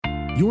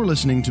You're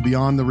listening to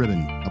Beyond the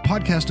Ribbon, a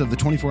podcast of the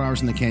 24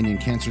 Hours in the Canyon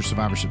Cancer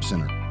Survivorship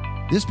Center.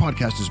 This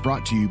podcast is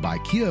brought to you by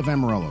Kia of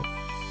Amarillo,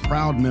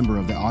 proud member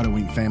of the Auto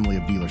Inc. family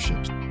of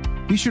dealerships.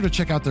 Be sure to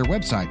check out their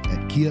website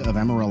at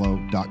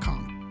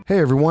kiaofamarillo.com. Hey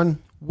everyone,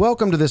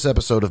 welcome to this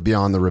episode of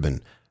Beyond the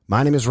Ribbon.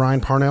 My name is Ryan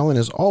Parnell, and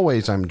as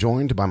always, I'm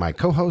joined by my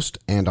co-host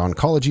and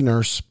oncology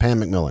nurse, Pam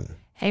McMillan.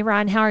 Hey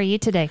Ryan, how are you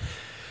today?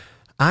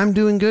 I'm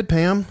doing good,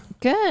 Pam.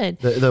 Good.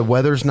 The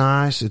weather's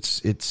nice.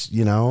 It's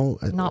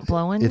not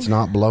blowing. It's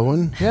not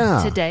blowing.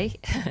 Yeah. Today.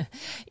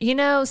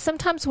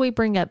 Sometimes we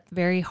bring up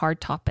very hard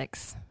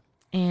topics,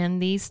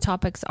 and these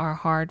topics are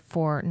hard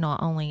for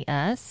not only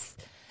us,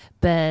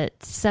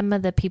 but some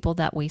of the people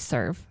that we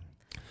serve.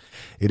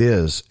 It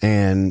is.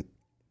 And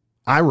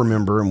I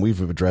remember, and we've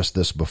addressed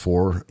this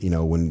before,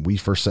 when we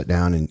first sat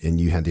down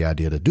and you had the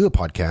idea to do a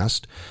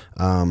podcast,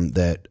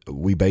 that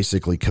we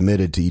basically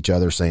committed to each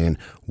other saying,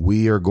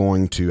 we are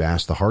going to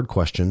ask the hard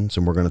questions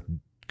and we're going to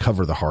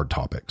cover the hard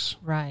topics.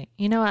 Right.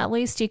 At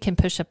least you can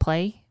push a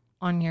play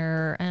on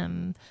your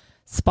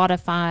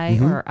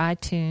Spotify or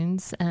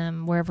iTunes,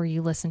 wherever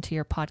you listen to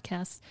your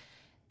podcast,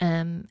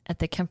 at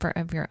the comfort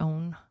of your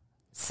own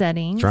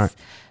settings. That's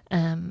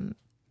right.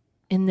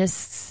 In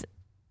this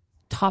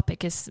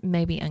topic is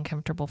maybe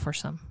uncomfortable for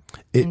some.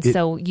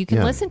 So you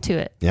can listen to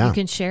it. Yeah. You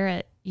can share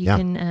it. You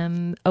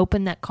can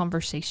open that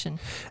conversation.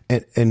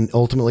 And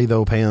ultimately,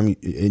 though, Pam,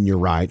 and you're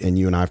right, and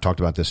you and I have talked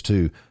about this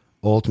too,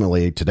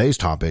 ultimately, today's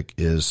topic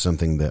is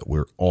something that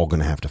we're all going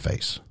to have to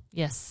face.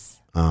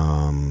 Yes.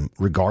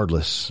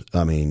 Regardless,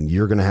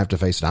 you're going to have to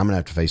face it. I'm going to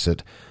have to face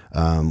it.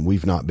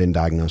 We've not been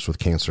diagnosed with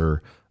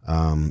cancer,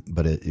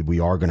 but we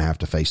are going to have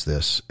to face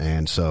this.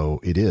 And so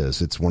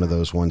it's one of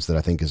those ones that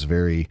I think is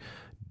very...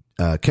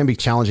 can be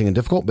challenging and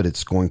difficult, but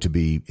it's going to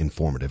be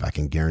informative. I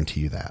can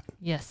guarantee you that.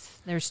 Yes.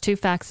 There's two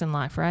facts in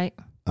life, right?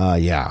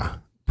 Yeah,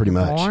 pretty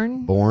much.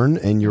 Born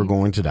and you're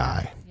going to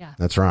die. Yeah.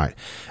 That's right.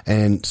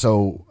 And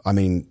so,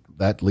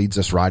 that leads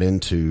us right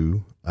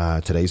into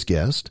today's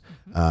guest.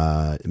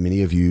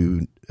 Many of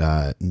you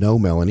know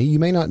Melanie. You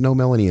may not know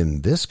Melanie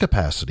in this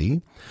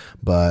capacity,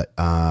 but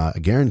I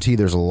guarantee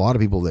there's a lot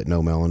of people that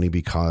know Melanie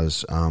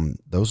because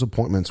those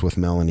appointments with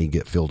Melanie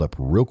get filled up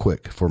real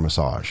quick for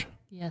massage.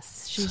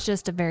 Yes, she's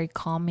just a very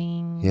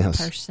calming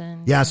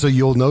person. Yeah, so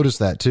you'll notice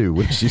that too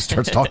when she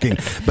starts talking.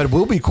 But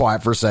we'll be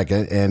quiet for a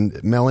second.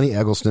 And Melanie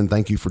Eggleston,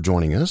 thank you for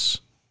joining us.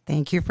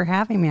 Thank you for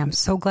having me. I'm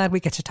so glad we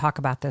get to talk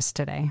about this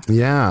today.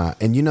 Yeah,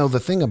 and the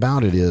thing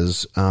about it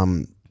is,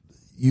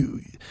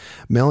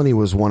 Melanie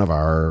was one of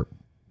our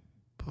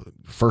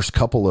first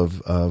couple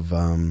of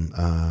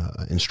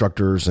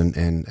instructors and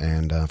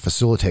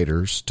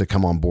facilitators to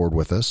come on board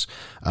with us.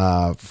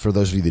 For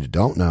those of you that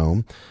don't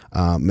know,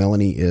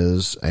 Melanie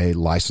is a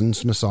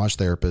licensed massage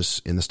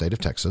therapist in the state of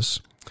Texas,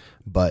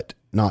 but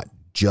not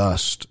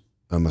just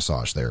a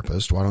massage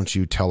therapist. Why don't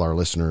you tell our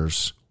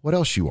listeners what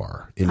else you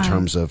are in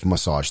terms of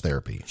massage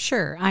therapy?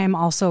 Sure. I am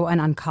also an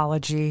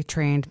oncology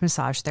trained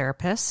massage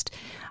therapist.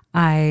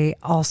 I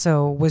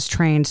also was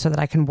trained so that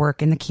I can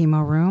work in the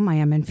chemo room. I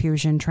am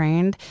infusion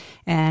trained.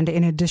 And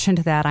in addition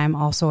to that, I'm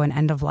also an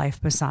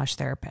end-of-life massage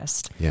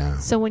therapist. Yeah.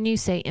 So when you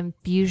say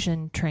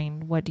infusion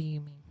trained, what do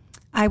you mean?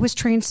 I was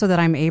trained so that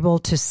I'm able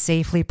to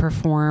safely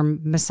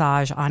perform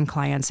massage on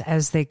clients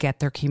as they get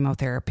their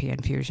chemotherapy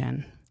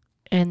infusion.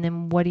 And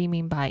then what do you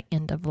mean by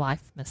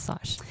end-of-life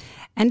massage?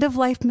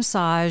 End-of-life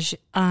massage,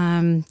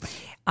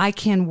 I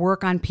can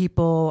work on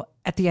people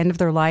at the end of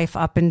their life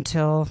up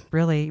until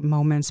really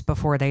moments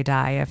before they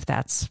die, if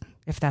that's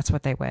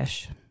what they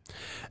wish.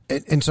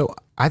 And so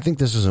I think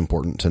this is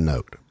important to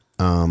note.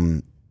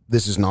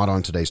 This is not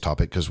on today's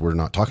topic because we're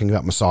not talking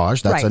about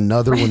massage. That's right.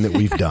 Another one that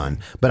we've done.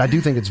 But I do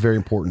think it's very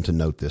important to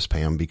note this,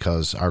 Pam,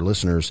 because our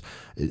listeners,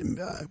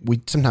 we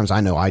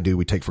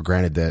take for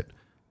granted that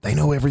they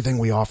know everything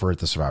we offer at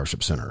the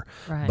Survivorship Center.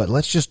 Right. But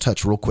let's just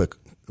touch real quick.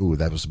 Ooh,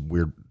 that was a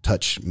weird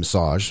touch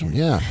massage.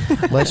 Yeah.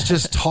 Let's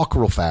just talk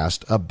real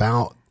fast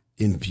about,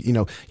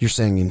 you're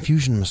saying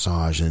infusion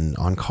massage and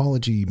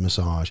oncology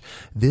massage.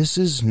 This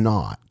is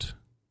not,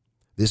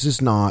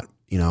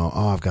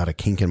 I've got a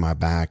kink in my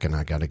back and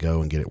I got to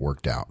go and get it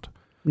worked out.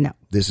 No.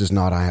 This is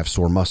not, I have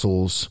sore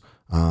muscles.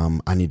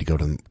 I need to go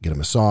to get a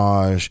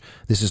massage.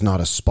 This is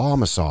not a spa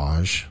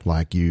massage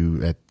like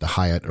you at the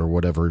Hyatt or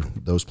whatever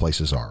those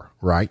places are,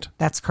 right?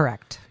 That's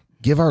correct.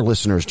 Give our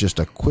listeners just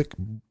a quick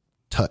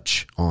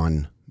touch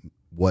on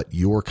what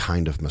your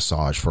kind of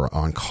massage for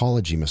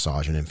oncology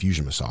massage and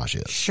infusion massage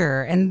is.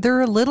 Sure. And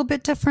they're a little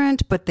bit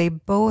different, but they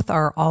both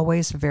are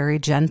always very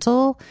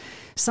gentle.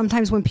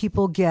 Sometimes when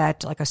people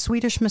get like a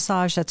Swedish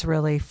massage that's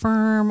really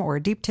firm or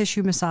a deep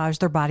tissue massage,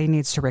 their body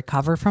needs to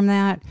recover from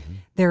that. Mm-hmm.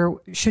 There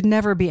should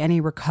never be any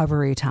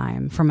recovery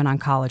time from an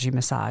oncology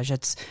massage.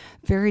 It's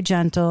very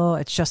gentle.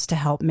 It's just to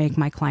help make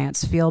my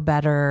clients feel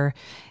better.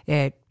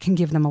 It can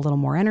give them a little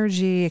more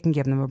energy. It can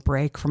give them a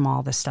break from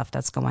all the stuff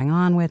that's going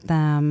on with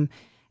them.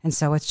 And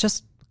so it's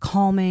just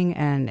calming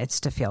and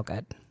it's to feel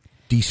good.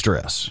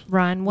 De-stress.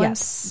 Ryan,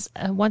 once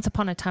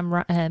upon a time,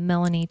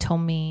 Melanie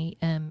told me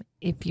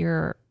if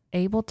you're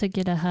able to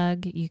get a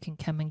hug, you can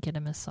come and get a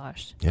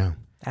massage. Yeah.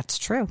 That's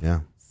true.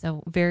 Yeah.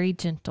 So very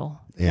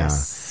gentle. Yeah.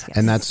 Yes.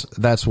 And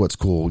that's what's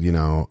cool, you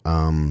know,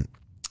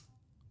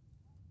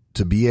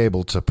 to be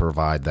able to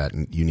provide that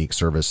unique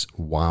service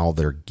while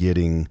they're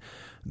getting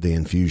the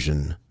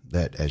infusion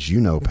that, as you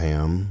know,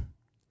 Pam,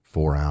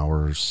 4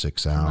 hours,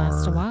 6 hours,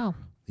 Lasts a while.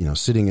 you know,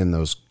 sitting in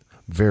those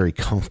very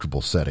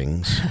comfortable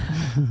settings.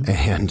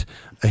 And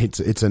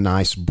it's a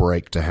nice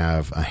break to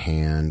have a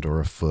hand or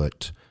a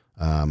foot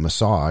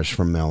massage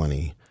from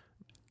Melanie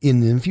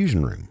in the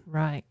infusion room.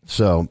 Right.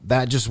 So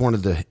that just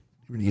wanted to,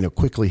 you know,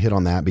 quickly hit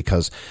on that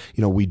because,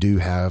 you know, we do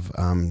have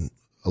a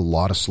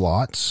lot of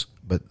slots,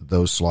 but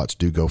those slots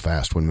do go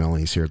fast when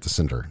Melanie's here at the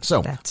center.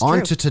 So That's on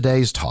true. to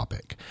today's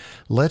topic.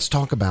 Let's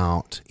talk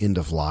about end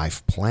of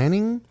life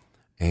planning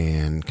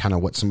and kind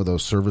of what some of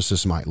those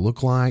services might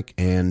look like.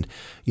 And,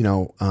 you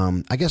know,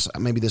 I guess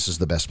maybe this is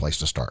the best place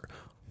to start.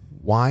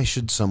 Why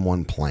should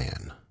someone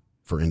plan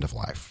for end of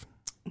life?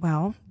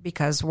 Well,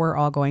 because we're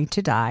all going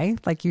to die,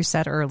 like you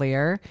said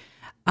earlier.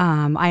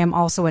 I am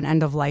also an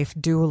end-of-life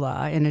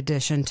doula in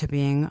addition to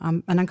being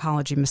an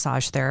oncology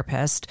massage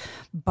therapist.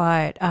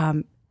 But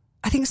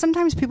I think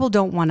sometimes people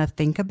don't want to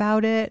think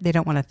about it. They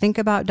don't want to think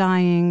about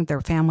dying.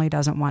 Their family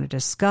doesn't want to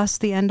discuss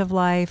the end of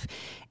life.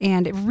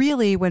 And it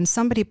really, when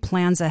somebody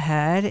plans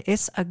ahead,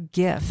 it's a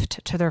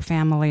gift to their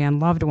family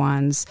and loved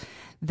ones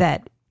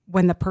that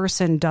when the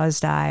person does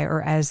die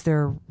or as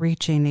they're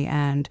reaching the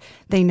end,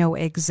 they know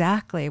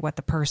exactly what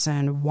the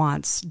person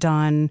wants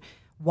done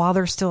while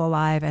they're still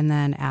alive and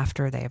then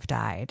after they've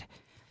died,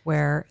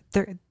 where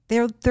they're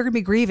going to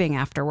be grieving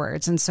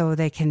afterwards. And so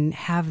they can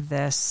have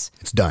this.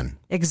 It's done.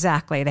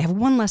 Exactly. They have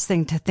one less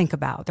thing to think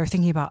about. They're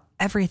thinking about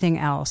everything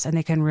else, and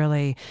they can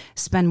really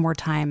spend more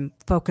time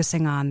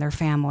focusing on their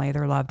family,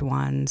 their loved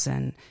ones,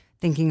 and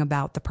thinking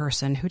about the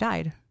person who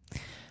died.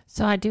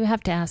 So I do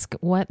have to ask,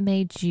 what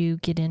made you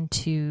get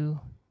into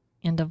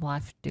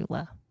end-of-life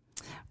doula?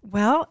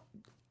 Well,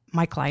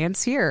 my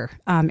clients here,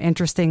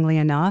 interestingly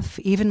enough,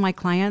 even my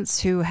clients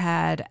who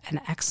had an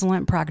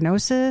excellent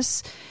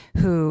prognosis,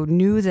 who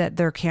knew that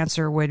their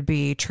cancer would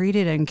be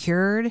treated and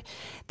cured,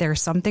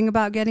 there's something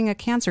about getting a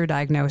cancer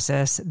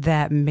diagnosis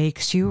that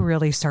makes you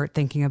really start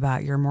thinking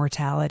about your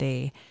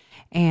mortality.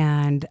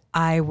 And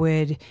I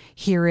would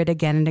hear it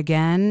again and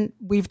again.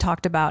 We've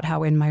talked about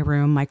how in my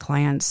room, my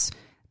clients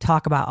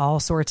talk about all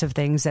sorts of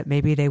things that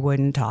maybe they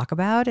wouldn't talk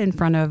about in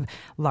front of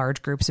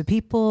large groups of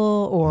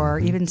people or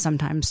even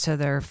sometimes to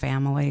their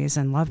families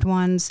and loved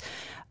ones.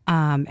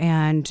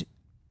 And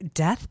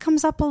death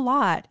comes up a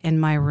lot in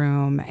my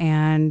room.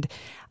 And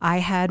I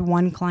had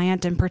one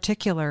client in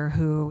particular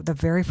who the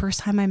very first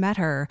time I met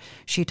her,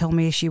 she told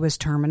me she was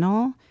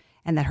terminal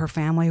and that her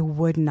family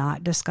would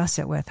not discuss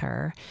it with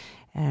her.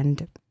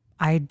 And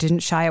I didn't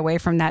shy away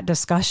from that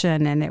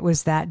discussion. And it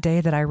was that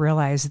day that I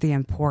realized the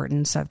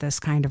importance of this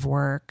kind of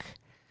work.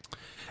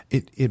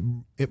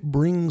 It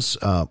brings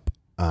up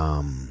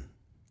a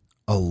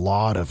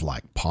lot of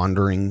like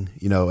pondering,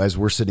 you know, as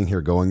we're sitting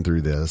here going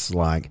through this,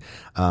 like,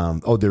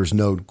 there's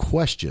no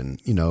question,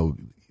 you know,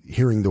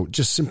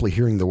 just simply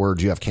hearing the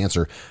words, you have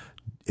cancer.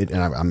 And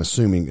I'm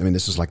assuming, I mean,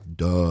 this is like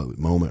duh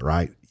moment,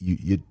 right?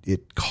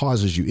 It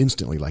causes you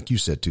instantly, like you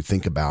said, to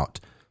think about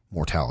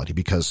mortality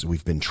because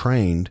we've been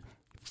trained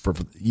for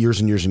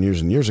years and years and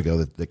years and years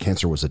ago that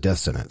cancer was a death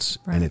sentence,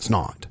 right. And it's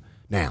not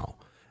now.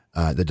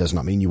 That does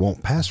not mean you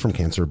won't pass from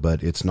cancer,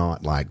 but it's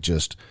not like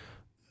just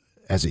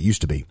as it used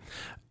to be.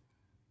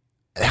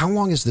 How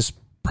long has this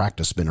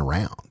practice been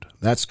around?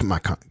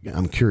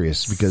 I'm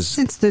curious because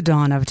since the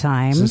dawn of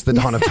time.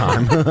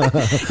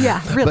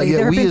 Yeah, really. Yeah,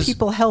 there have been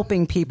people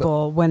helping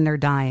people when they're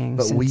dying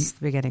since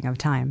the beginning of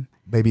time.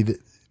 Maybe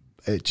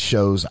it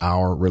shows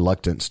our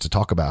reluctance to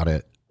talk about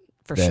it.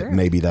 For sure.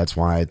 Maybe that's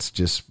why it's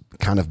just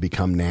kind of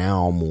become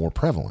now more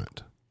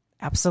prevalent.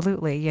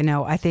 Absolutely. You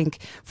know, I think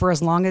for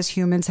as long as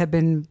humans have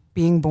been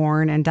being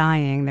born and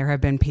dying, there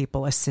have been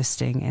people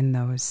assisting in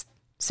those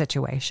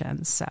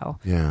situations. So,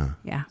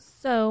 yeah.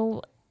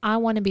 So I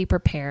want to be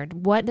prepared.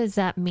 What does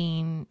that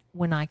mean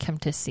when I come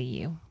to see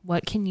you?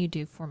 What can you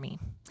do for me?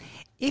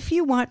 If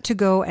you want to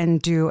go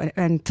and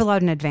fill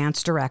out an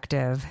advance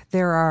directive,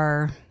 there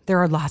are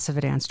lots of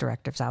advance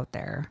directives out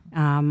there.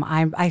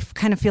 I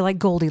kind of feel like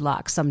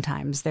Goldilocks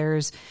sometimes.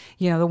 There's,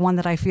 you know, the one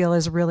that I feel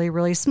is really,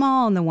 really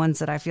small and the ones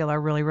that I feel are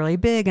really, really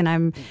big.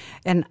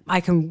 And I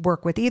can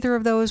work with either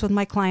of those with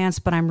my clients,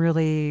 but I'm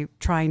really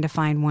trying to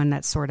find one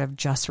that's sort of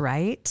just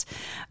right.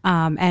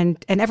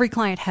 And every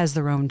client has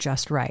their own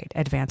just right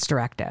advance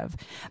directive.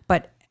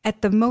 But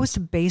at the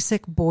most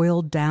basic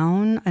boiled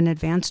down, an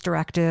advance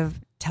directive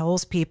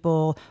tells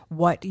people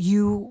what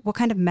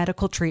kind of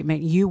medical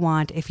treatment you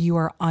want if you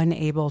are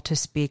unable to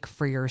speak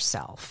for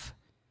yourself.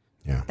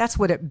 Yeah. That's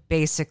what it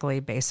basically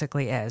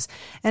is.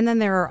 And then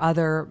there are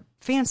other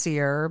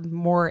fancier,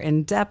 more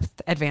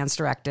in-depth advance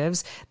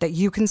directives that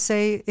you can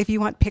say if you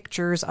want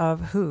pictures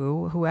of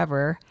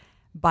whoever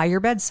by your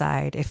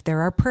bedside, if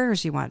there are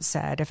prayers you want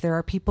said, if there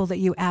are people that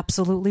you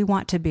absolutely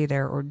want to be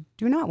there or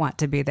do not want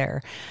to be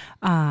there.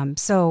 And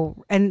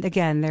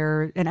again,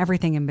 and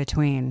everything in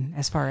between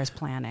as far as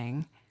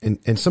planning.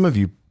 And some of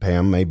you,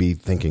 Pam, may be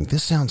thinking,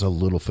 this sounds a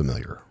little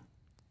familiar.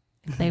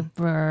 They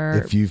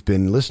were. If you've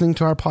been listening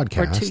to our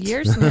podcast. For 2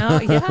 years now,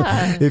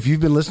 yeah. If you've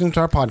been listening to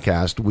our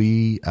podcast,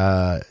 we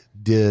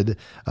did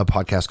a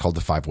podcast called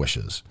The 5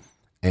 Wishes.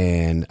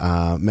 And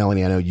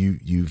Melanie, I know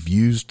you've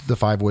used The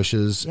 5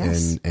 Wishes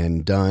Yes.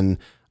 and done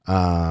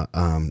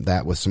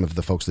that with some of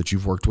the folks that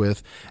you've worked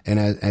with. And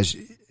as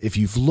if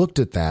you've looked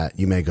at that,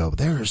 you may go,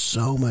 there is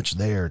so much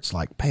there. It's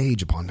like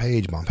page upon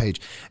page upon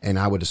page. And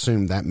I would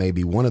assume that may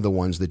be one of the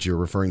ones that you're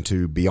referring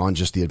to beyond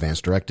just the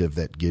advanced directive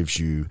that gives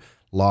you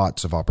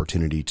lots of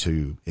opportunity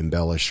to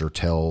embellish or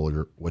tell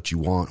what you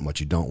want and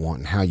what you don't want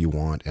and how you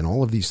want and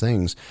all of these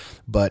things.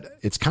 But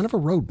it's kind of a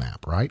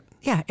roadmap, right?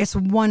 Yeah, it's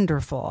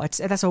wonderful.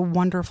 That's a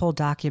wonderful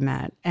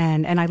document,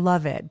 and I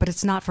love it, but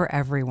it's not for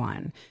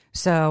everyone.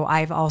 So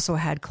I've also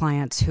had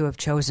clients who have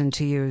chosen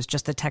to use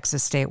just the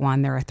Texas State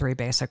one. There are 3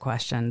 basic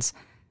questions.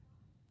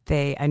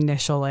 They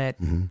initial it,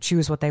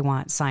 choose what they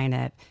want, sign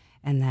it,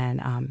 and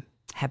then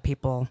have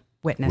people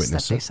witness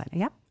that they sign it.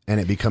 Yep. And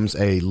it becomes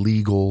a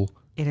legal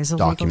It is a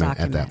document, legal document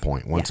at that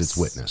point once it's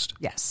witnessed.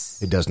 Yes.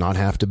 It does not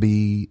have to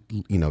be,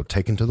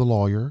 taken to the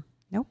lawyer.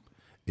 Nope.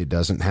 It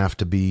doesn't have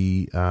to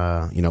be,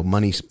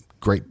 money,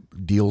 great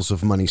deals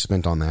of money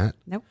spent on that.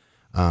 Nope.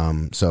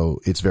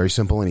 So it's very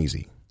simple and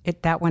easy.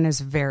 That one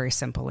is very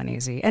simple and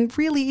easy. And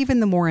really,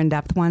 even the more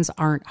in-depth ones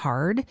aren't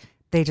hard.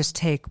 They just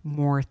take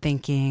more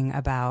thinking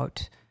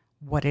about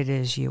what it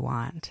is you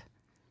want.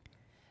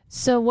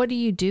 So what do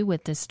you do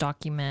with this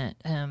document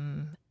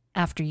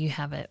after you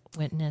have it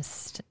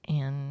witnessed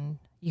and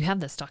you have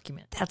this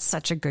document? That's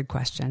such a good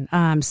question.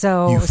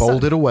 So you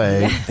fold it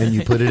away and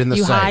you put it in the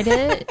you safe. hide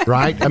it,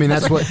 right? I mean,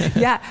 that's what.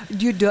 Yeah,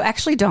 you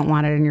actually don't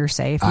want it in your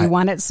safe. You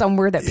want it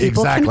somewhere that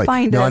people Exactly. can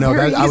find No, it. I know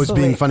very that I was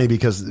being easily. funny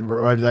because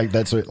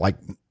that's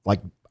like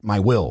my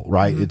will,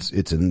 right?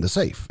 It's in the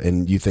safe,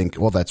 and you think,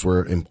 well, that's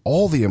where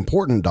all the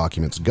important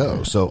documents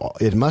go. So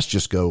it must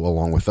just go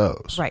along with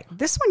those. Right.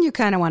 This one you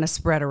kind of want to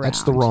spread around.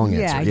 That's the wrong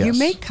answer. Yeah, yes. you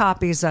make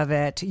copies of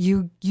it.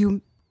 You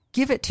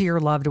give it to your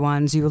loved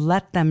ones. You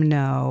let them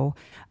know.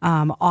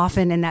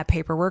 Often in that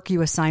paperwork,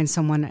 you assign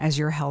someone as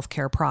your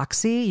healthcare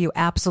proxy. You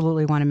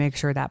absolutely want to make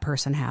sure that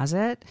person has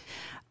it.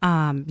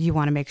 You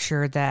want to make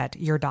sure that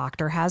your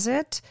doctor has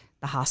it,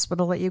 the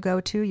hospital that you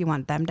go to, you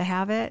want them to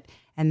have it.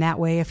 And that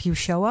way, if you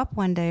show up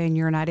one day and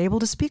you're not able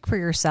to speak for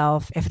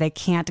yourself, if they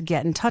can't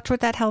get in touch with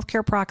that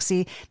healthcare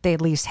proxy, they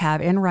at least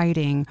have in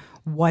writing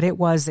what it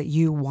was that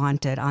you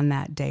wanted on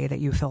that day that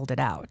you filled it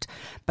out.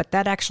 But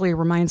that actually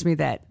reminds me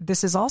that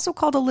this is also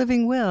called a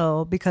living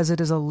will because it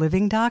is a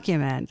living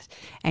document,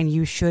 and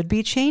you should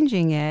be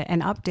changing it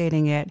and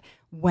updating it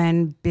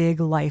when big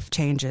life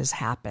changes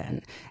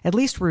happen. At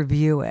least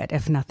review it,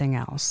 if nothing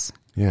else.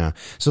 Yeah.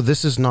 So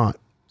this is not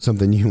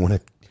something you want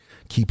to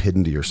keep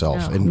hidden to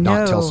yourself and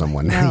not tell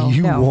someone.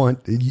 You want,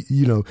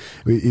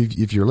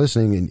 if you're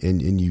listening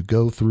and you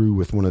go through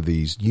with one of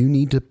these, you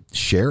need to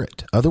share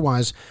it.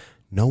 Otherwise,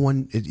 no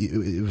one,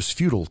 it was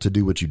futile to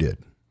do what you did.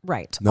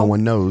 Right. No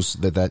one knows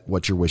that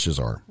what your wishes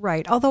are.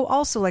 Right. Although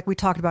also, like we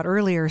talked about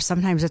earlier,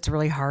 sometimes it's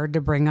really hard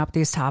to bring up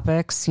these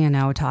topics,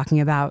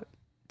 talking about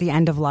the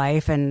end of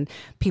life, and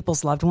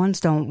people's loved ones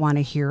don't want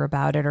to hear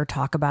about it or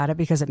talk about it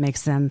because it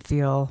makes them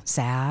feel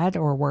sad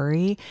or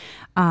worry.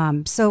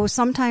 So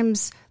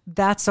sometimes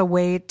that's a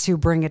way to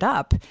bring it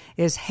up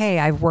is, hey,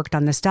 I've worked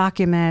on this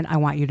document. I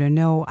want you to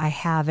know I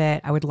have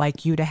it. I would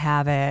like you to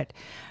have it.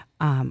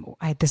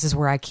 This is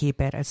where I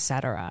keep it,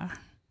 etc.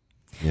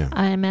 Yeah.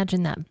 I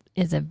imagine that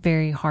is a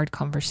very hard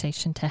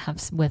conversation to have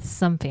with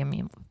some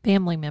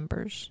family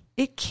members.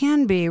 It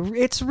can be.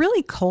 It's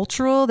really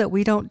cultural that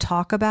we don't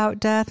talk about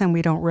death and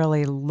we don't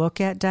really look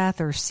at death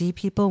or see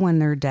people when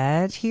they're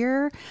dead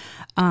here.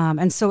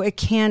 And so it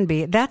can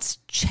be. That's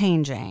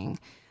changing.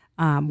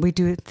 We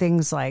do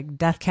things like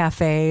death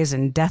cafes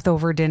and death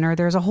over dinner.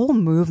 There's a whole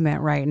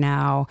movement right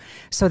now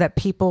so that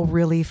people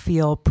really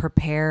feel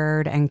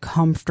prepared and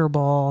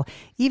comfortable,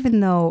 even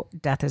though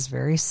death is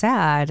very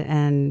sad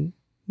and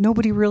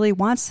nobody really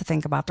wants to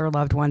think about their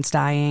loved ones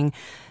dying.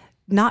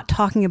 Not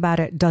talking about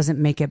it doesn't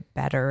make it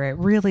better. It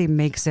really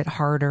makes it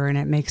harder and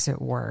it makes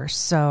it worse.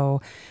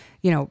 So,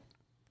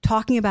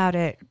 talking about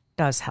it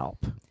does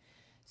help.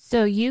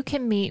 So you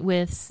can meet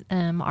with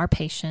our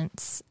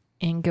patients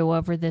and go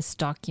over this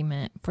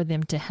document for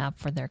them to have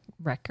for their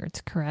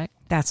records, correct?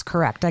 That's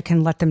correct. I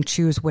can let them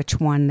choose which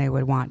one they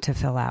would want to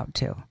fill out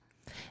too.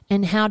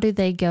 And how do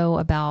they go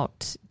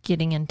about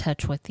getting in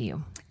touch with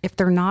you? If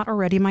they're not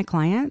already my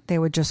client, they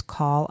would just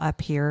call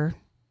up here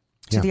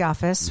to the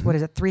office. Mm-hmm. What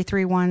is it?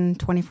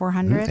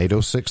 331-2400?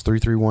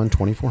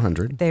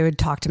 806-331-2400. They would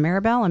talk to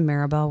Maribel, and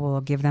Maribel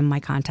will give them my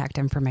contact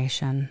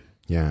information.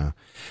 Yeah.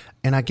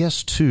 And I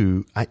guess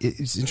too,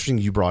 it's interesting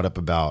you brought up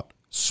about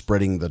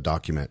spreading the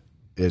document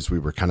as we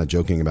were kind of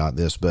joking about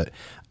this, but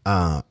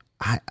I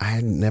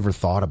had never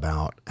thought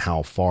about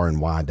how far and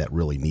wide that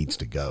really needs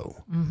to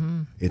go.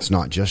 Mm-hmm. It's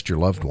not just your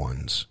loved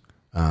ones.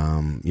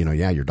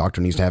 Your doctor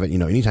needs to have it.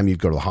 Anytime you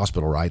go to the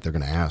hospital, right, they're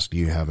going to ask, do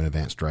you have an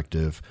advance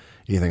directive,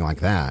 anything like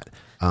that?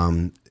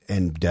 And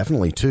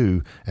definitely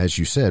too, as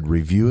you said,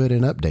 review it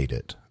and update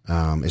it.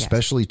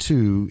 especially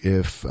too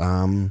if,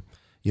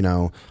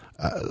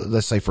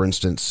 let's say, for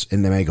instance,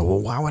 and they may go,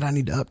 well, why would I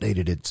need to update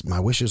it? It's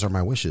my wishes are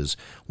my wishes.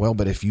 Well,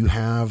 but if you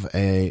have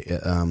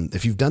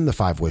if you've done the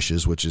 5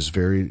 wishes, which is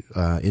very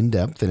in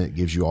depth, and it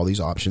gives you all these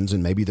options,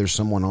 and maybe there's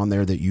someone on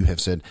there that you have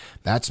said,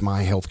 that's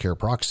my healthcare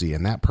proxy,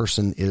 and that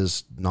person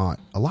is not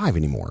alive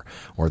anymore,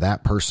 or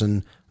that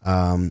person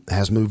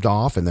has moved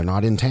off and they're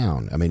not in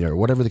town. I mean, or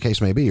whatever the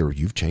case may be, or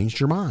you've changed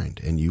your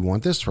mind and you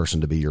want this person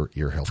to be your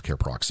healthcare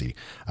proxy.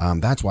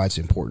 That's why it's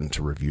important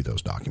to review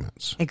those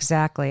documents.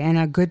 Exactly. And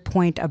a good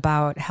point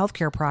about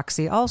healthcare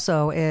proxy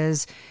also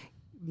is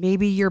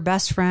maybe your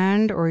best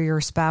friend or your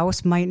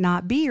spouse might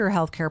not be your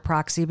healthcare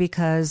proxy,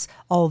 because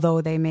although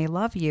they may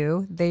love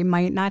you, they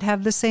might not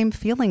have the same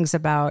feelings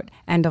about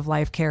end of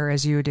life care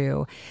as you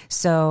do.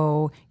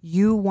 So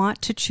you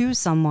want to choose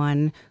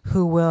someone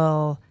who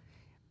will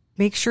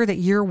make sure that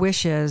your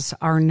wishes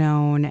are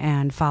known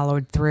and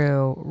followed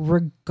through,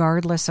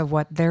 regardless of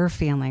what their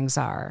feelings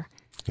are.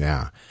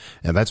 Yeah.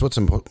 And that's what's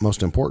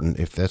most important.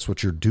 If that's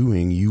what you're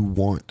doing, you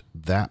want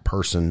that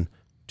person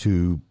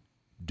to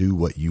do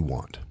what you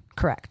want.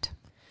 Correct.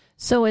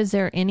 So is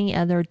there any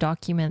other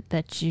document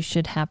that you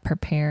should have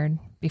prepared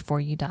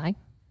before you die?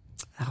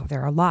 Oh,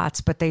 there are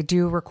lots, but they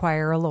do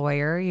require a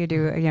lawyer.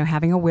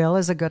 Having a will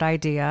is a good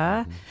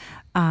idea.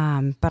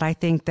 But I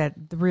think that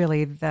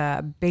really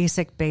the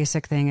basic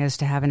thing is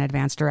to have an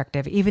advance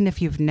directive. Even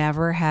if you've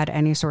never had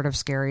any sort of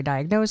scary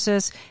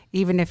diagnosis,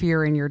 even if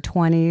you're in your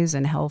 20s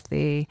and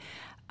healthy,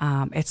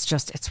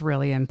 it's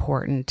really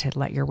important to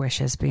let your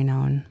wishes be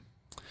known.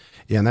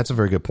 Yeah, and that's a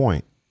very good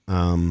point.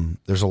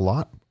 There's a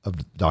lot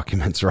of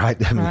documents, right?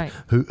 I mean, right.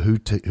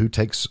 Who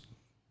takes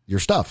your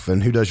stuff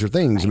and who does your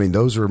things? Right. I mean,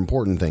 those are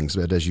important things,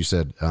 but as you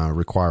said,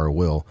 require a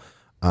will.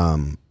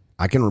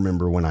 I can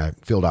remember when I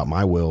filled out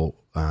my will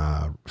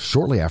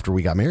shortly after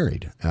we got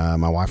married.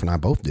 My wife and I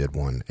both did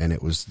one, and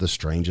it was the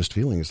strangest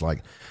feeling. It's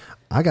like,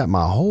 I got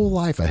my whole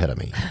life ahead of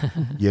me,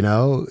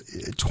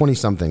 20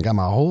 something, got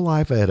my whole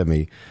life ahead of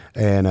me.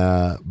 And,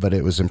 but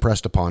it was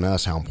impressed upon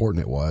us how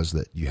important it was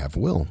that you have a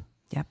will.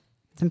 Yep.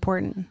 It's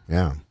important.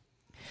 Yeah.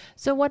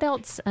 So what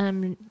else,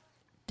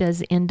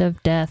 does end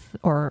of death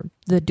or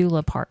the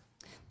doula part?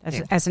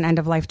 As an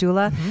end-of-life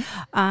doula.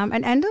 Mm-hmm.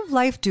 An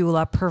end-of-life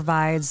doula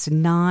provides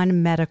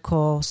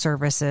non-medical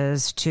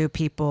services to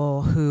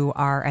people who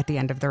are at the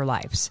end of their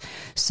lives.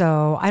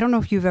 So I don't know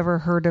if you've ever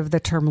heard of the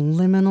term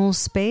liminal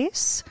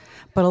space,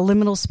 but a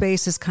liminal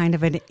space is kind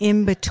of an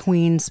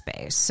in-between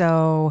space.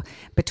 So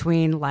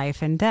between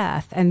life and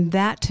death. And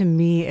that to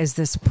me is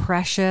this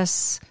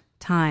precious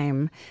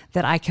time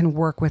that I can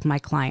work with my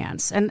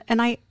clients. And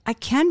I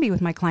can be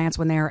with my clients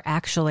when they're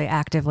actually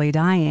actively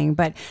dying,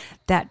 but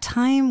that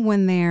time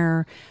when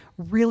they're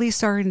really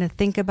starting to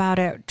think about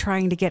it,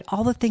 trying to get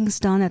all the things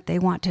done that they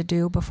want to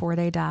do before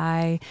they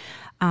die,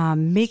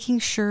 making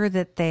sure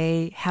that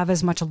they have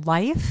as much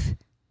life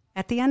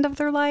at the end of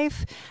their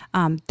life,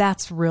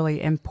 that's really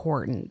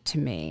important to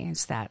me,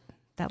 is that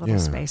little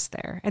space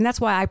there. And that's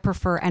why I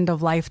prefer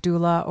end-of-life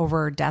doula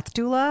over death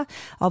doula,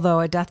 although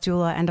a death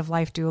doula,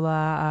 end-of-life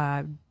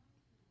doula,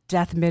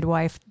 death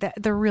midwife,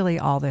 they're really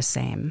all the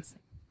same.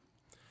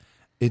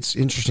 It's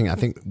interesting. I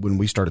think when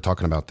we started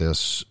talking about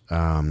this,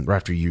 right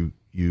after you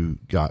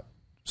got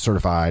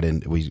certified,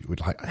 and we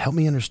would like, help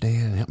me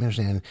understand.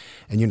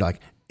 And you're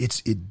like,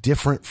 it's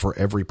different for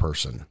every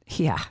person.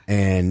 Yeah.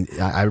 And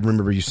I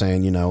remember you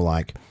saying,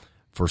 like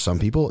for some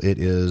people it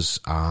is,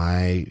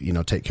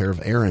 take care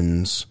of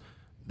errands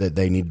that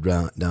they need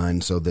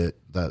done so that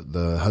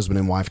the husband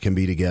and wife can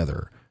be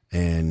together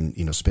and,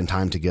 spend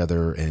time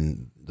together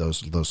in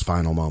those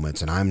final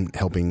moments. And I'm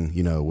helping,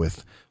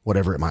 with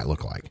whatever it might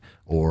look like,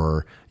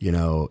 or,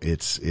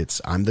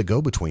 it's, I'm the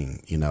go-between,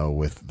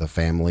 with the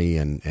family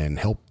and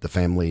help the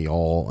family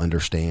all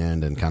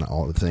understand and kind of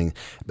all the thing.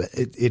 But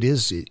it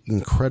is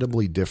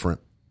incredibly different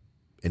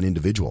and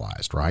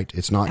individualized, right?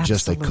 It's not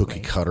just a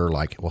cookie cutter,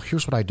 like, well,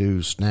 here's what I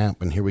do,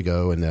 snap, and here we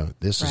go. And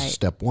this is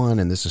step 1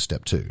 and this is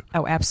step 2.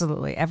 Oh,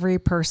 absolutely. Every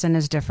person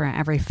is different.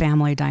 Every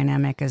family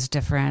dynamic is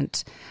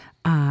different.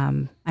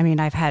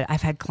 I've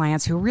had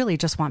clients who really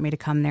just want me to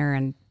come there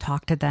and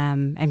talk to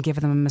them and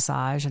give them a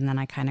massage, and then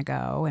I kind of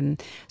go.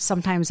 And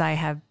sometimes I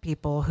have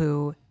people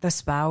who the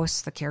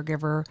spouse, the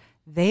caregiver,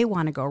 they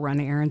want to go run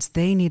errands.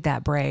 They need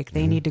that break.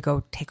 They need to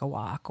go take a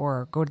walk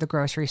or go to the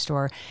grocery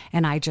store.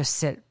 And I just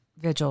sit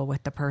vigil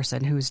with the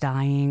person who's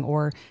dying,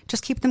 or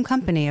just keep them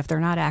company if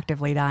they're not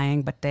actively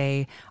dying, but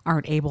they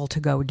aren't able to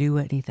go do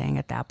anything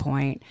at that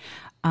point.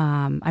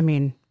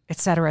 Et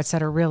cetera, et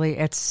cetera. Really,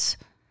 it's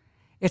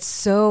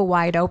so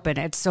wide open.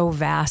 It's so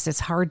vast. It's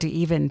hard to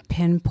even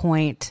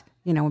pinpoint,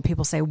 when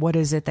people say, what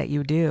is it that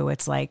you do?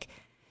 It's like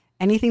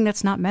anything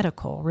that's not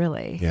medical,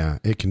 really. Yeah.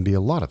 It can be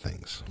a lot of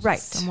things. Right.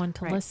 Someone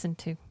to listen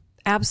to.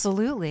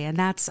 Absolutely. And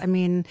that's,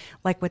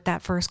 like with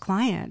that first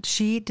client,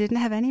 she didn't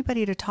have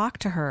anybody to talk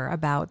to her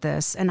about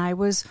this. And I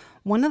was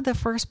one of the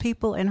first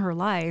people in her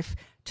life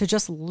to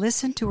just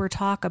listen to her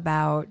talk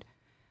about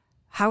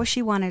how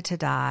she wanted to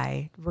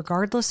die,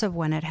 regardless of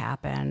when it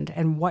happened,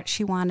 and what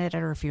she wanted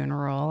at her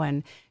funeral.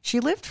 And she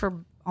lived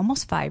for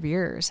almost 5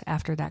 years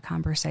after that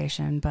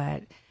conversation.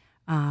 But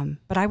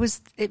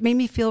it made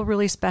me feel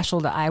really special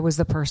that I was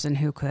the person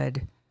who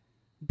could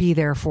be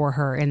there for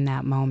her in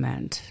that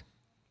moment.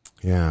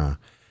 Yeah.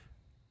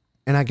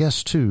 And I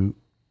guess too,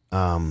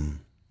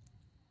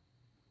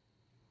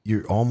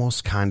 you're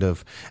almost kind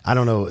of, I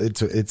don't know,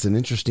 it's an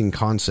interesting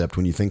concept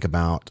when you think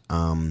about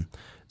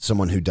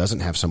someone who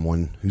doesn't have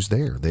someone who's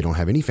there. They don't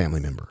have any family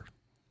member.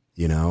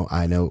 You know,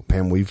 I know,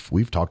 Pam,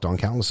 we've talked on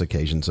countless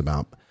occasions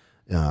about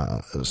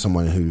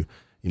someone who,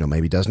 you know,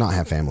 maybe does not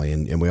have family,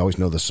 and we always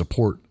know the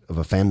support of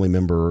a family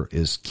member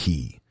is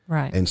key.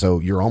 Right. And so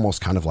you're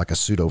almost kind of like a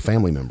pseudo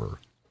family member.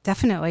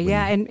 Definitely.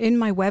 Yeah. And in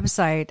my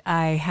website,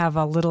 I have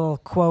a little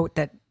quote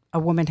that a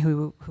woman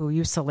who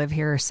used to live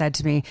here said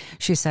to me.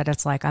 She said,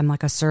 it's like, I'm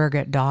like a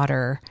surrogate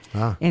daughter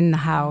in the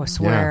house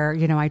where,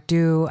 you know, I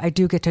do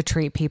get to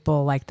treat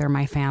people like they're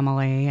my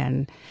family.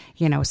 And,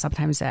 you know,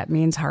 sometimes that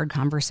means hard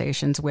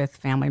conversations with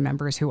family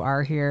members who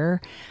are here.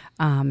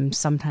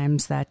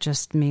 Sometimes that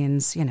just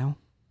means, you know,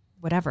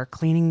 whatever,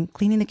 cleaning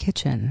the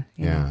kitchen,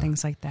 you know,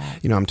 things like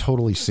that. You know, I'm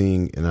totally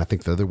seeing, and I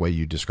think the other way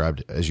you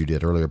described, as you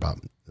did earlier, about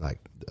like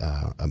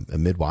a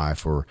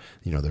midwife, or,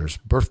 you know, there's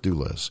birth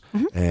doulas,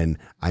 and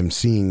I'm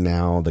seeing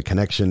now the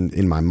connection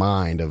in my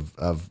mind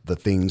of the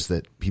things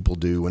that people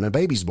do when a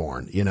baby's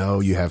born. You know,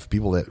 you have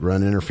people that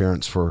run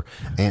interference for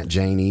Aunt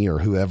Janie or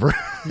whoever.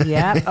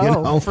 Yeah.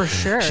 know, for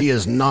sure. She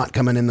is not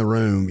coming in the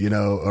room, you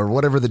know, or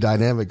whatever the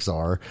dynamics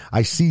are.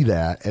 I see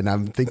that, and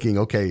I'm thinking,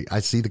 okay, I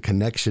see the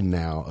connection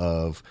now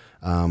of,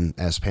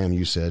 as Pam,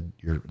 you said,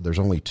 there's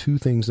only two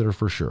things that are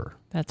for sure.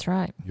 That's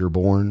right. You're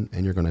born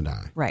and you're going to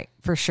die. Right,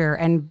 for sure.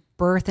 And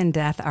birth and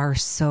death are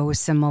so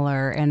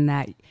similar in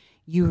that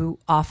you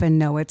often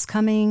know it's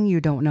coming.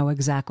 You don't know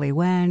exactly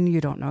when.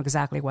 You don't know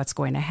exactly what's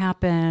going to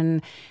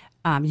happen.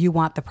 You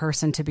want the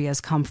person to be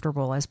as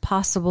comfortable as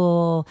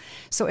possible.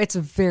 So it's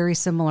very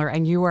similar.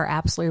 And you are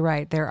absolutely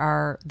right. There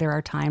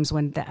are times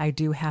when I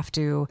do have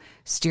to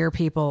steer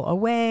people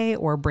away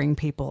or bring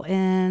people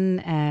in.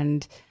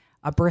 And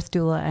a birth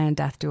doula and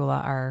death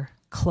doula are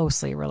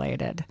closely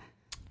related.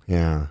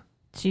 Yeah.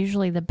 It's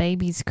usually the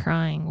baby's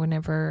crying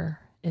whenever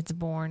it's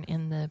born,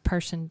 and the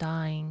person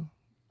dying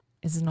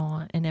is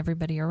not, and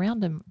everybody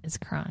around him is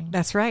crying.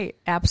 That's right.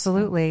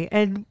 Absolutely.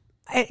 And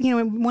you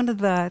know, one of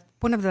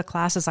the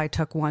classes I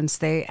took once,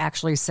 they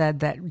actually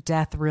said that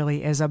death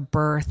really is a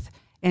birth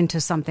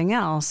into something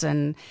else.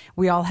 And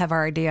we all have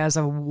our ideas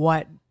of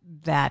what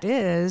that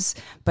is,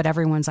 but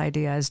everyone's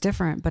idea is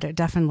different. But it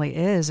definitely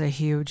is a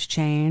huge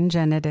change,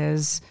 and it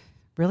is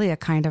really a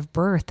kind of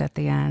birth at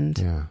the end.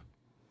 Yeah.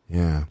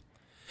 Yeah.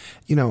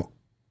 You know,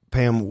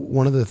 Pam,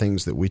 one of the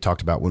things that we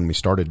talked about when we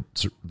started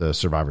the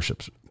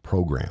survivorship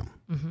program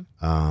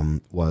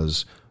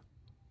was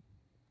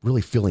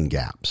really filling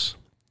gaps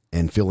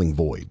and filling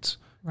voids.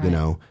 Right. You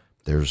know,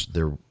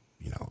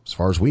 you know, as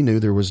far as we knew,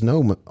 there was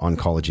no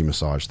oncology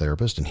massage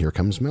therapist, and here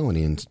comes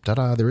Melanie, and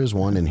ta-da, there is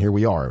one, and here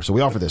we are. So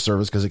we offer this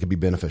service because it could be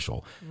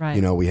beneficial. Right.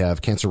 You know, we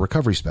have cancer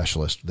recovery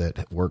specialists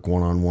that work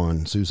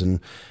one-on-one.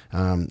 Susan,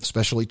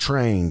 specially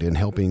trained in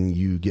helping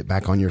you get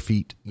back on your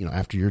feet, you know,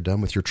 after you're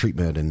done with your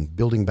treatment, and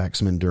building back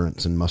some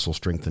endurance and muscle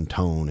strength and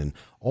tone and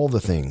all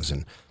the things.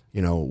 And,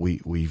 you know,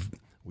 we've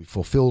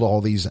fulfilled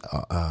all these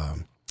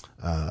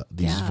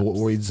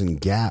voids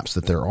and gaps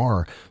that there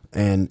are.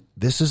 And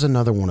this is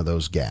another one of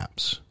those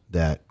gaps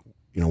that,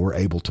 you know, we're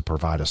able to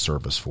provide a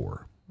service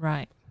for.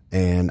 Right.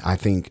 And I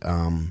think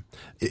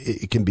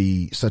it can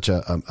be such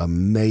a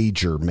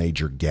major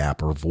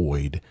gap or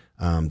void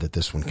that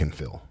this one can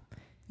fill.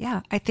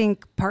 Yeah, I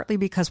think partly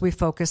because we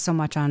focus so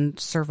much on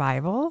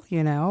survival,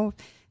 you know,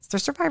 it's the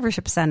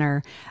Survivorship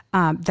Center,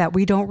 that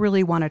we don't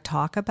really want to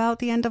talk about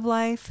the end of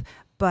life.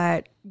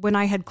 But when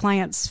I had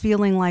clients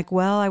feeling like,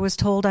 well, I was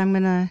told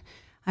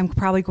I'm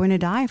probably going to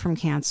die from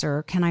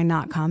cancer. Can I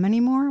not come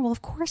anymore? Well,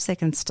 of course they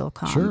can still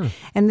come. Sure.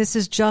 And this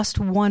is just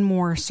one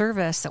more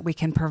service that we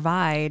can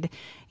provide.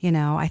 You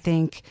know, I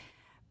think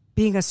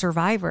being a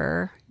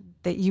survivor,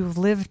 that you've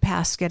lived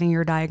past getting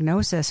your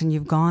diagnosis and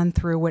you've gone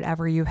through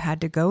whatever you've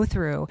had to go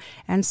through.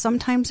 And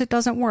sometimes it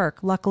doesn't work.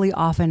 Luckily,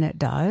 often it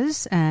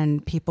does.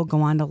 And people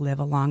go on to live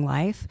a long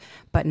life,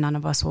 but none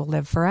of us will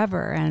live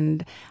forever.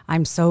 And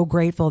I'm so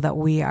grateful that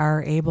we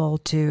are able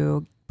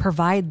to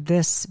provide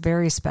this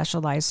very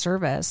specialized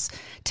service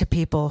to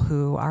people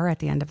who are at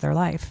the end of their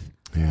life.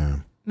 Yeah.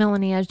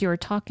 Melanie, as you were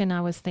talking,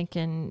 I was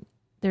thinking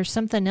there's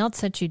something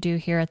else that you do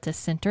here at the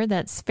center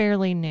that's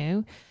fairly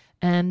new,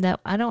 and that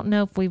I don't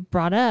know if we've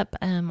brought up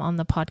on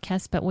the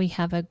podcast, but we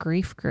have a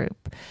grief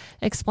group.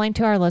 Explain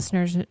to our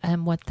listeners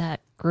what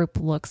that group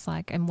looks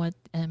like and what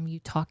you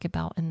talk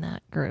about in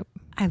that group.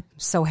 I'm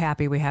so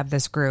happy we have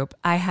this group.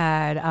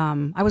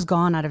 I was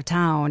gone out of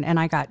town, and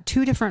I got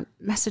 2 different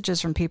messages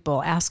from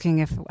people asking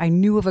if I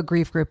knew of a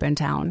grief group in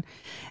town.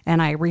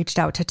 And I reached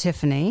out to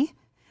Tiffany,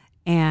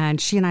 and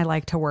she and I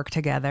like to work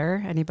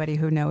together. Anybody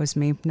who knows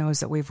me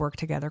knows that we've worked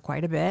together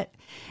quite a bit.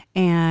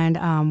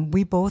 And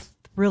we both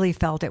really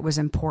felt it was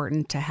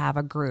important to have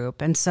a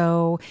group. And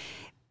so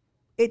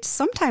it's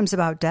sometimes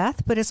about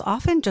death, but it's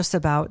often just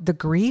about the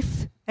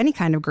grief, any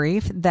kind of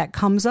grief that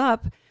comes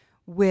up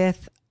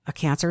with a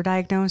cancer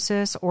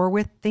diagnosis or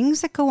with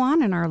things that go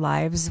on in our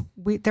lives.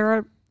 There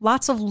are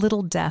lots of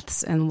little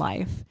deaths in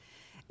life,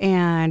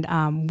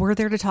 and we're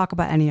there to talk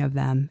about any of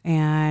them.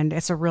 And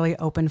it's a really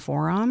open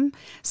forum.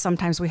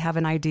 Sometimes we have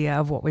an idea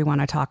of what we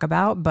want to talk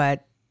about,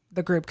 but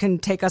the group can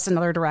take us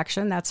another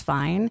direction. That's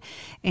fine.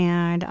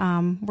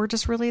 And we're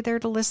just really there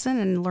to listen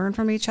and learn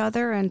from each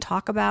other and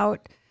talk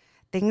about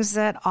things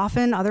that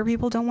often other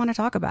people don't want to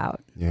talk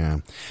about. Yeah.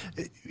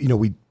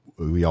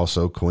 We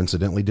also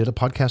coincidentally did a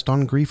podcast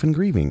on grief and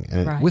grieving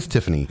with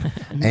Tiffany.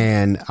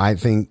 And I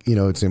think,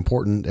 it's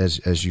important,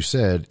 as you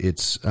said,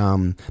 it's,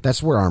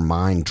 that's where our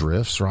mind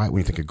drifts, right? When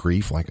you think of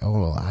grief, like, oh,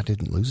 well, I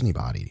didn't lose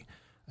anybody.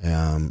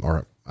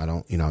 Or I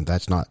don't,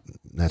 that's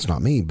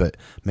not me, but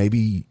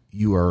maybe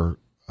you are,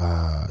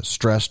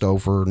 stressed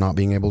over not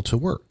being able to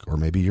work, or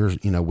maybe you're,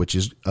 which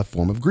is a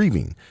form of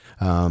grieving.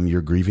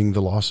 You're grieving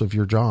the loss of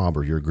your job,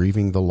 or you're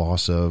grieving the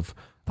loss of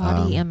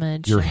body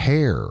image, your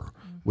hair,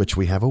 which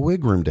we have a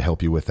wig room to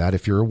help you with that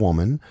if you're a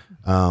woman.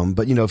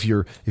 But if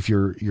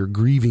you're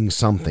grieving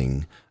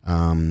something,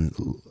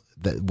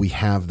 that we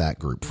have that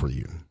group for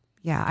you.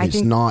 Yeah.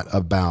 It's not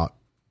about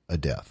a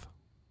death.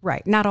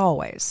 Right. Not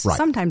always. Right.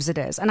 Sometimes it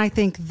is. And I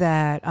think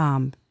that,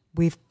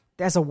 we've,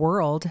 as a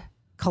world,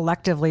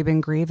 collectively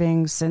been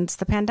grieving since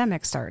the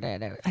pandemic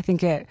started. I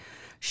think it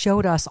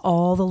showed us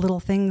all the little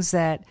things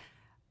that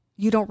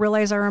you don't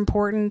realize are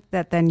important,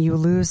 that then you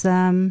lose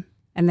them,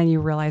 and then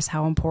you realize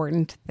how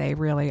important they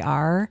really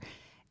are.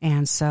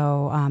 And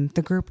so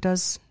the group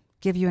does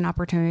give you an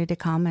opportunity to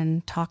come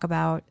and talk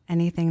about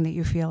anything that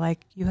you feel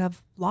like you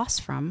have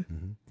lost from.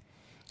 Mm-hmm.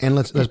 And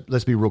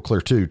let's be real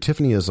clear too.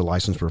 Tiffany is a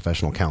licensed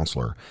professional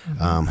counselor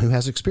who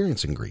has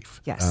experience in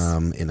grief. Yes.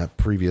 In a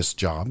previous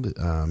job,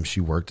 she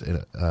worked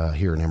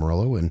here in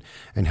Amarillo and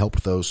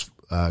helped those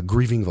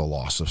grieving the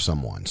loss of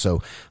someone.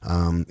 So,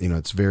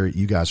 it's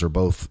you guys are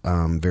both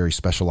very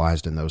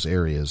specialized in those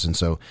areas. And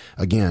so,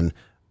 again,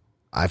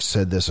 I've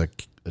said this a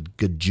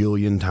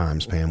gajillion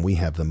times, Pam. We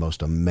have the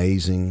most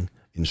amazing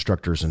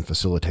instructors and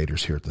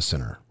facilitators here at the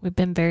center. We've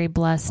been very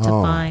blessed to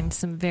find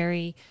some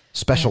very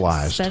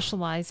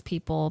specialized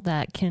people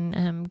that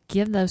can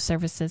give those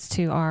services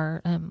to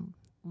our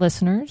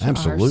listeners,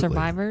 Absolutely. our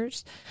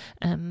survivors.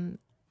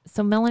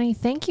 So Melanie,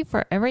 thank you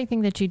for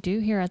everything that you do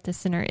here at the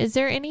center. Is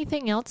there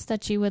anything else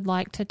that you would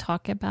like to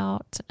talk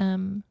about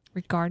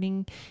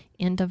regarding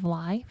end of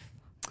life?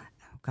 Oh,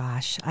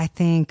 gosh, I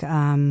think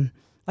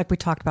like we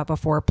talked about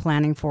before,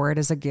 planning for it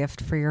is a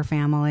gift for your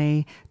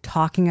family.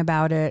 Talking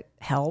about it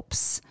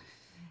helps.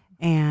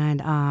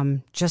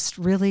 And just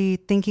really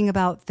thinking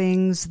about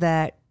things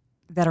that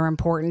are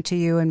important to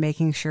you and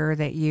making sure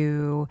that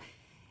you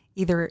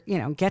either,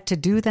 get to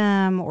do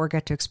them or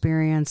get to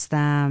experience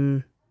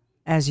them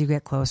as you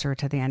get closer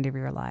to the end of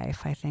your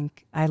life. I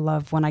think I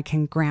love when I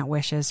can grant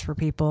wishes for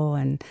people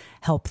and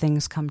help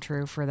things come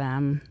true for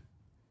them.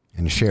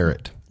 And share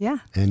it. Yeah.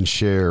 And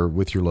share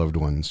with your loved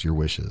ones your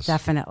wishes.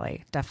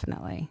 Definitely.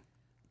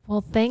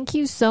 Well, thank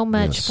you so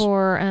much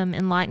for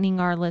enlightening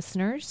our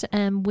listeners.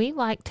 We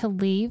like to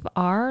leave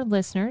our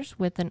listeners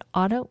with an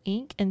Auto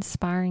Inc.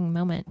 inspiring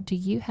moment. Do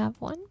you have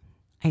one?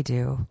 I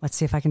do. Let's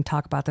see if I can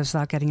talk about this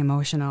without getting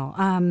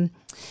emotional.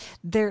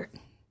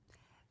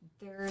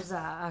 There's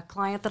a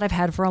client that I've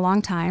had for a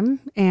long time,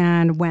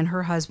 and when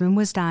her husband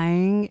was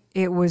dying,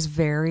 it was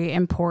very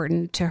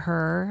important to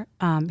her.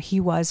 He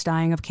was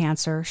dying of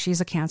cancer.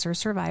 She's a cancer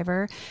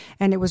survivor,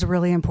 and it was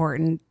really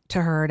important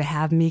to her to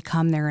have me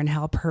come there and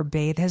help her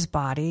bathe his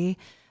body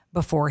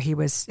before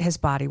his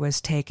body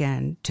was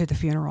taken to the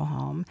funeral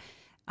home.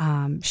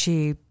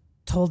 She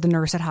told the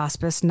nurse at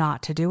hospice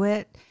not to do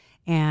it,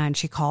 and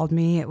she called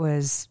me. It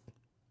was,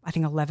 I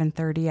think,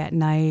 11:30 at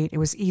night. It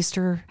was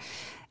Easter.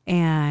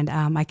 And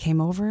I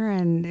came over,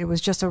 and it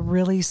was just a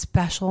really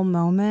special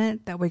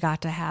moment that we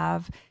got to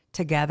have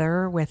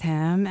together with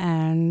him,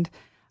 and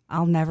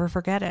I'll never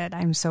forget it.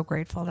 I'm so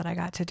grateful that I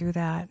got to do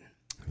that.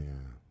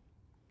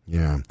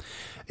 Yeah.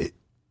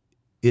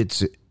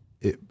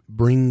 It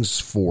brings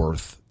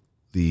forth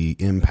the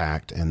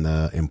impact and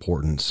the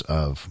importance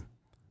of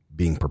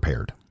being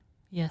prepared.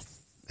 Yes.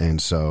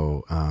 And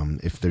so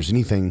if there's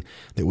anything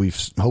that we've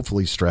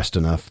hopefully stressed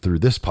enough through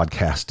this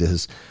podcast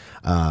is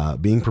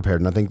being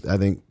prepared. And I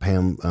think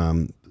Pam,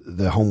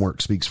 the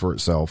homework speaks for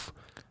itself.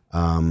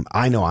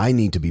 I know I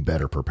need to be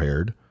better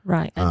prepared.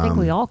 Right. I think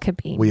we all could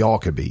be. We all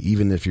could be,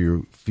 even if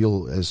you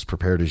feel as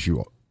prepared as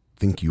you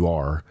think you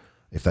are.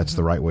 If that's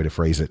the right way to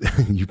phrase it,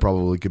 you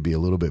probably could be a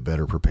little bit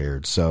better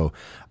prepared. So,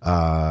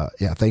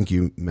 thank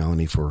you,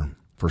 Melanie, for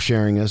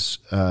sharing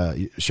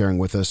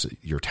with us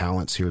your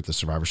talents here at the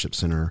Survivorship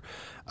Center,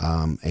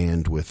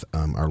 and with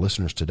our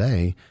listeners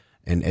today,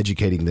 and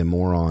educating them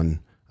more on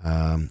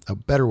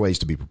better ways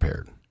to be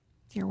prepared.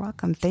 You're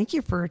welcome. Thank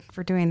you for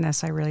doing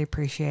this. I really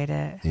appreciate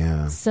it.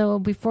 Yeah. So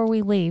before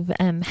we leave,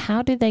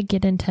 how do they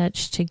get in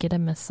touch to get a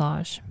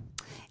massage?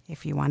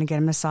 If you want to get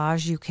a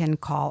massage, you can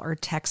call or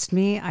text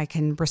me. I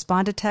can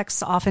respond to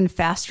texts often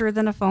faster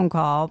than a phone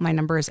call. My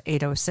number is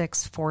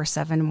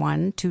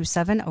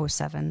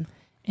 806-471-2707.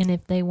 And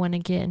if they want to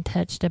get in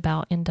touch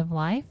about end of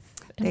life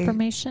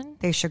information,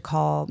 they should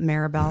call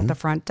Maribel at the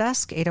front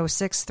desk,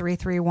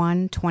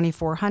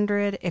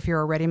 806-331-2400. If you're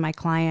already my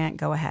client,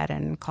 go ahead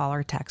and call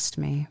or text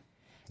me.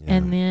 Yeah.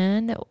 And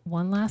then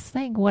one last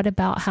thing, what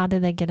about how do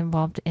they get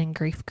involved in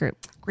Grief Group?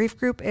 Grief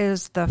Group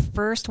is the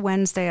first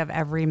Wednesday of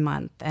every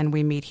month, and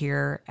we meet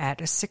here at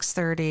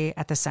 6:30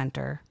 at the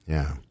center.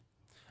 Yeah.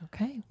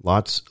 Okay.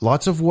 Lots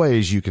of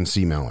ways you can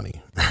see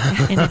Melanie.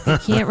 And if you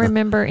can't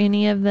remember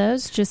any of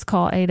those, just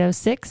call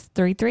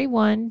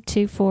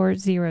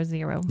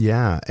 806-331-2400.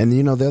 Yeah. And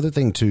the other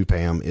thing too,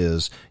 Pam,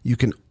 is you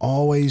can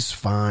always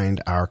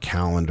find our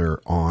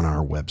calendar on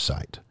our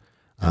website.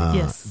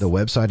 Yes. The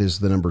website is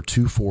the number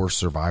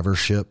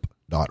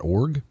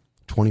 24survivorship.org,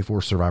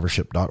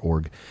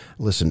 24survivorship.org.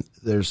 Listen,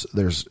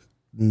 there's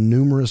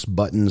numerous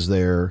buttons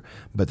there,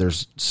 but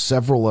there's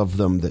several of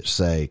them that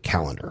say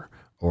calendar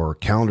or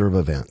calendar of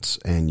events.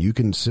 And you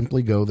can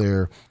simply go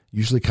there.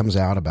 Usually comes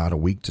out about a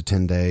week to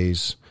 10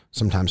 days,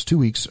 sometimes 2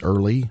 weeks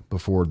early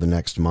before the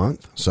next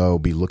month. So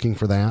be looking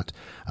for that.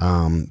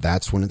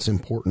 That's when it's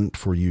important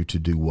for you to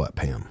do what,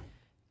 Pam?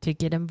 To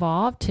get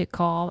involved, to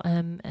call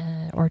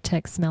or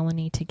text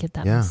Melanie to get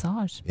that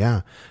massage.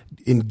 Yeah.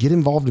 And get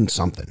involved in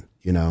something,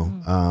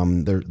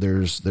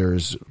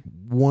 there's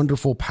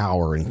wonderful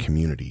power in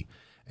community.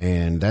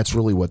 And that's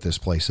really what this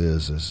place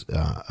is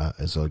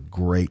a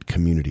great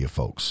community of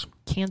folks.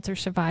 Cancer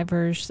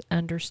survivors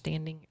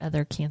understanding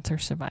other cancer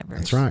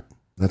survivors.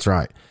 That's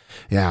right.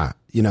 Yeah.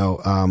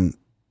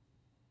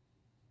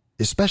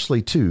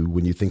 Especially too,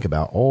 when you think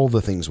about all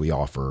the things we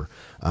offer,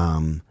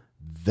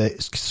 the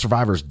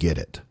survivors get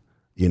it.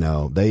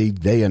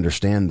 They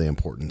understand the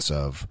importance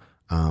of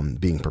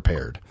being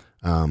prepared.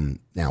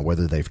 Now,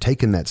 whether they've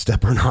taken that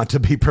step or not to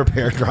be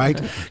prepared, right?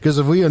 Because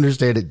if we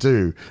understand it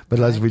too, but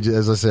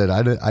as I said,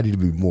 I need to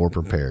be more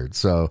prepared.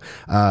 So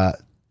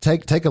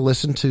take a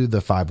listen to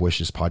the 5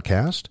 Wishes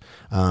podcast.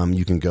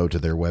 You can go to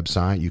their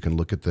website. You can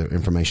look at the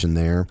information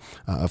there.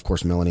 Of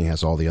course, Melanie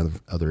has all the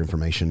other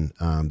information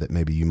that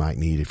maybe you might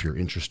need if you're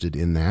interested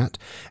in that.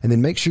 And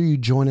then make sure you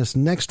join us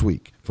next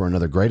week for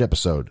another great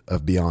episode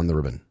of Beyond the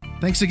Ribbon.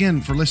 Thanks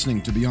again for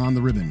listening to Beyond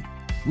the Ribbon.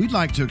 We'd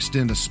like to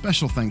extend a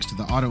special thanks to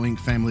the Auto Inc.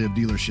 family of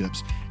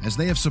dealerships as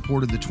they have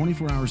supported the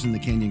 24 Hours in the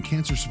Canyon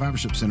Cancer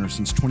Survivorship Center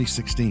since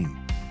 2016.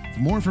 For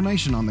more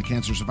information on the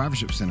Cancer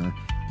Survivorship Center,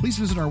 please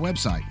visit our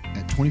website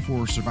at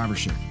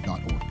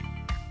 24survivorship.org.